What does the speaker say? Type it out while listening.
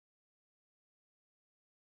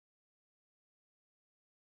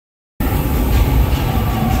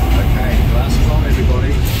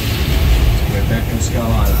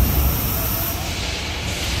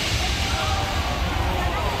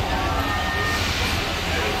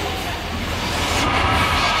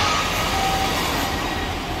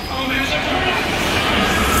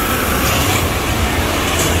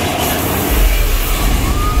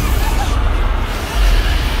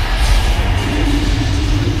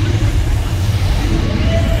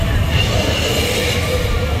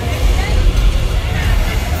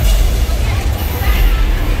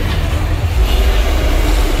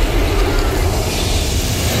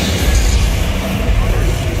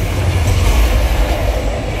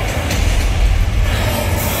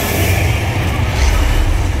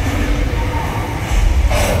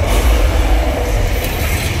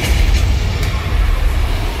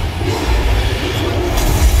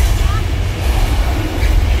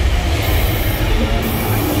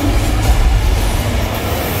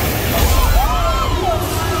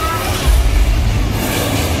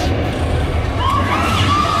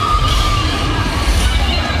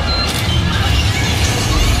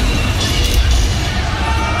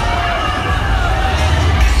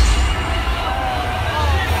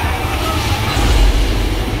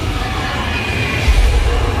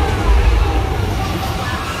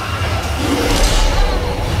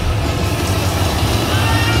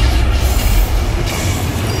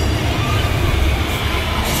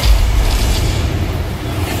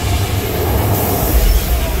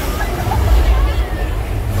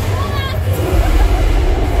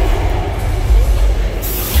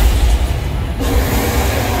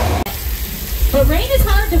But rain is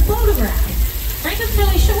hard to photograph. Rain doesn't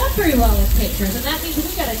really show up very well with pictures, and that means we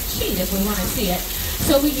gotta cheat if we want to see it.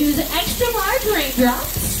 So we use extra large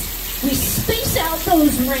raindrops. We space out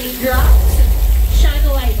those raindrops and shine the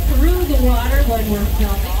light through the water when we're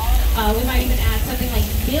filming. We might even add something like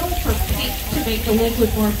milk or pink to make the liquid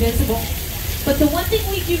more visible. But the one thing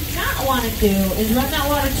we do not want to do is run that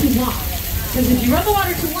water too long. Because if you run the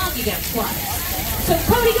water too long, you get flooded. So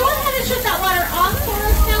Cody, go ahead and shut that water off for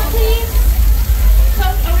us now, please. So,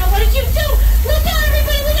 oh no, what did you do? Look out,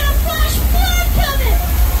 everybody, we got a flash flood coming!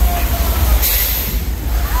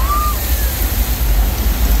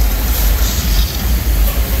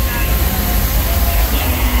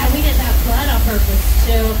 Yeah, we did that flood on purpose,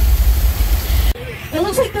 too. It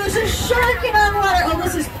looks like there's a shark in our water. Oh,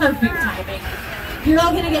 this is perfect timing. You're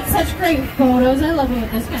all going to get such great photos. I love it when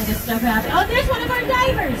this kind of stuff happens. Oh, there's one of our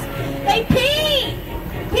divers. Hey, Pete!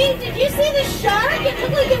 Pete, did you see the shark? It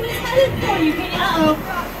looked like it was headed for you. Uh-oh.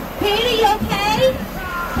 Pete, are you okay?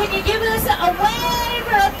 Can you give us a wave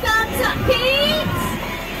or a thumbs up, Pete?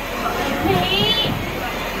 Pete?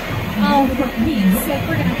 Oh, for Pete's sake,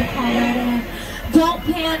 we're going to have to call that in. Don't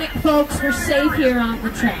panic, folks. We're safe here on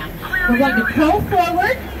the tram. We're going to pull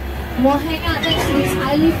forward. We'll hang out next to these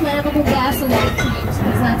highly flammable gasoline tanks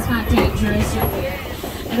because that's not dangerous.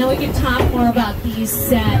 And then we can talk more about these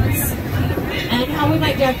sets and how we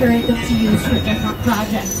might decorate them to use for different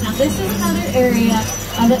projects. Now, this is another area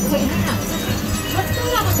of it. Wait, hang on. What's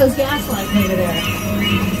going on with those gas lights over there?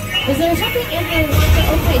 Is there something in there?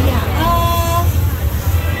 Okay, yeah.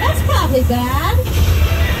 That's probably bad.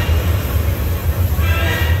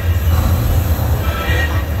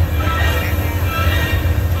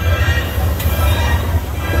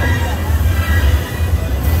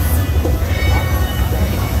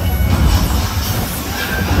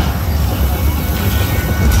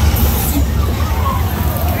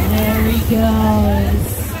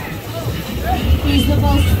 Goes. He's the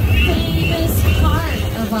most famous part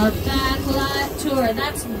of our backlot tour, and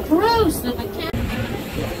that's Bruce, the mechanic.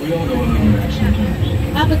 We all know how to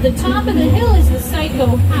sometimes. Up at the top of the hill is the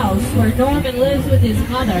Psycho house where Norman lives with his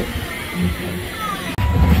mother.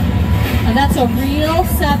 And that's a real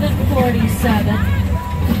 747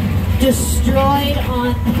 destroyed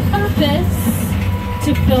on purpose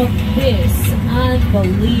to film this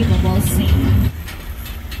unbelievable scene.